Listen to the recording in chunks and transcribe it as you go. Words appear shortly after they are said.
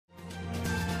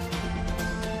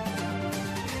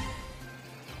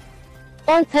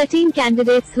All 13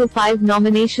 candidates who filed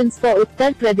nominations for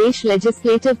Uttar Pradesh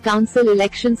Legislative Council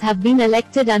elections have been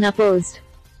elected unopposed.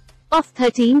 Of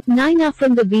 13, 9 are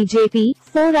from the BJP,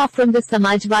 4 are from the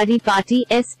Samajwadi Party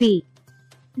 (SP).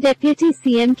 Deputy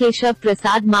CM Keshav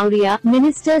Prasad Maurya,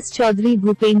 Ministers Chaudhry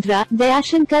Bhupendra,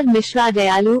 Dayashankar Mishra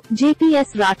Dayalu,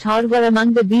 JPS Rathore were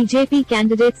among the BJP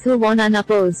candidates who won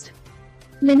unopposed.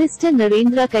 Minister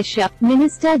Narendra Kashyap,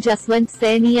 Minister Jaswant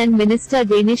Saini and Minister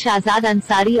Danish Azad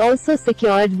Ansari also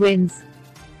secured wins.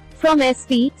 From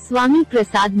SP, Swami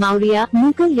Prasad Maurya,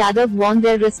 Nupur Yadav won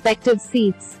their respective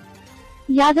seats.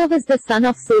 Yadav is the son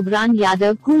of Sobran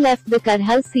Yadav, who left the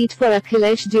Karhal seat for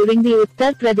Akhilesh during the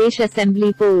Uttar Pradesh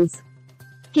Assembly polls.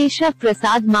 Keshav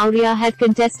Prasad Maurya had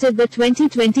contested the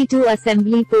 2022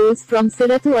 Assembly polls from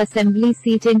Siratu Assembly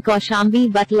seat in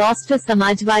Kaushambi but lost to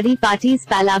Samajwadi Party's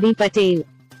Pallavi Patel.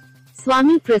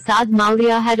 Swami Prasad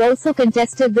Maurya had also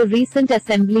contested the recent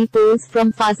Assembly polls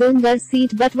from Fazilnagar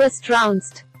seat but was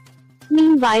trounced.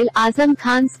 Meanwhile, Azam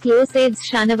Khan's close aides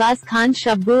Shahnawaz Khan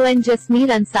Shabbu and Jasmeer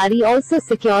Ansari also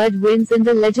secured wins in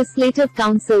the Legislative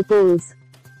Council polls.